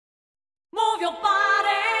your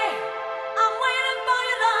body. I'm waiting for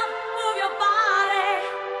your love. Move your body.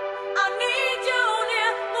 I need you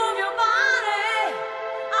near. Move your body.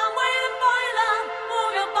 I'm waiting for your love.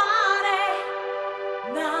 Move your body.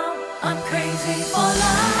 Now I'm crazy for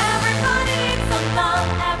love. Everybody needs some love.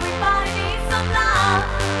 Everybody needs some love.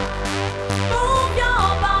 Move your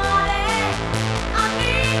body. I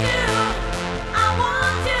need you. I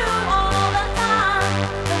want you all the time.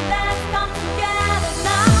 So let's come together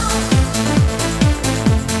now.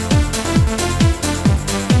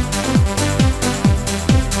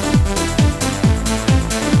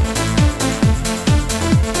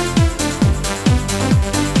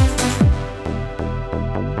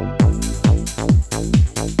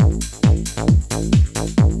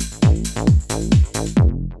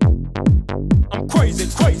 I'm crazy,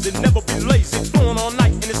 crazy, never be lazy. Going all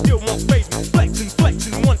night and it still won't faze me. Flexing,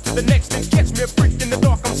 flexing, one to the next. And catch me a freak in the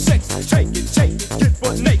dark, I'm sexy. Shake it, get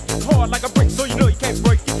butt naked. Hard like a brick, so you know you can't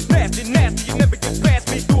break it. Nasty, nasty, you never get past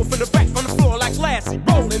me. Do it from the back on the floor like Lassie.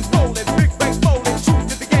 Rolling, rolling, big bang rolling. True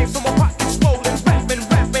to the game, so my pocket's swollen. Rapping,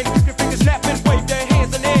 rapping, keep your fingers snapping. Wave their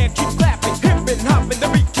hands in the air, keep clapping. Hippin', hopping, the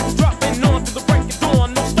beat keeps dropping. On to the break of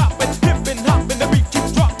dawn, no stopping. Hippin', hopping, the beat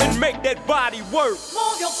keeps dropping. Make that body work.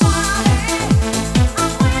 Move your body.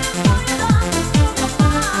 I'm waiting for your love. Move your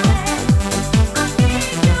body. I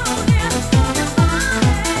need you near. Move your body.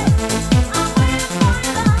 I'm waiting for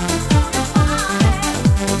your love. Move your body.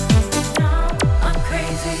 Now I'm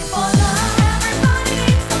crazy for love. Everybody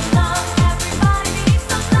needs some love. Everybody needs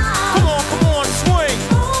some love. Come on, swing.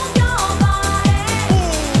 Move your body.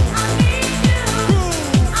 I need you.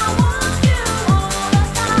 I want you all the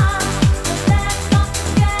time. So let's come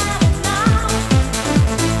together now.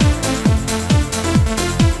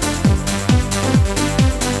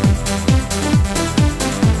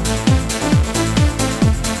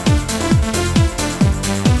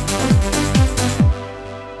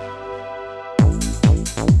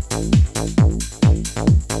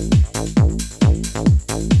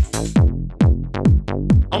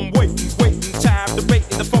 I'm waiting, waiting, tired,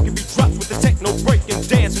 debating. The funky beat drops with the techno breaking.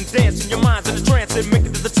 Dancing, dancing, your mind's in a trance. And make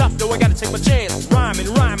it to the top, though I gotta take my chance.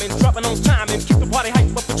 Rhyming, rhyming, dropping on time. And keep the party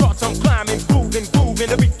hype up the charts, I'm climbing. Grooving, grooving,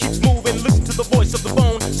 the beat keeps moving. Listen to the voice of the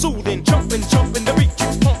bone. Soothing, jumping, jumping, the beat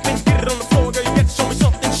keeps pumping. Get it on the floor, girl, you got to show me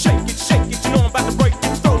something. Shake it, you know I'm about to break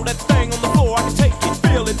it. Throw that thing on the floor, I can take it.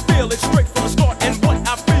 Feel it straight from the start. And what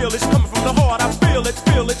I feel is coming from the heart. I feel it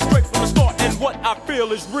straight from the start. And what I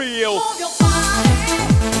feel is real.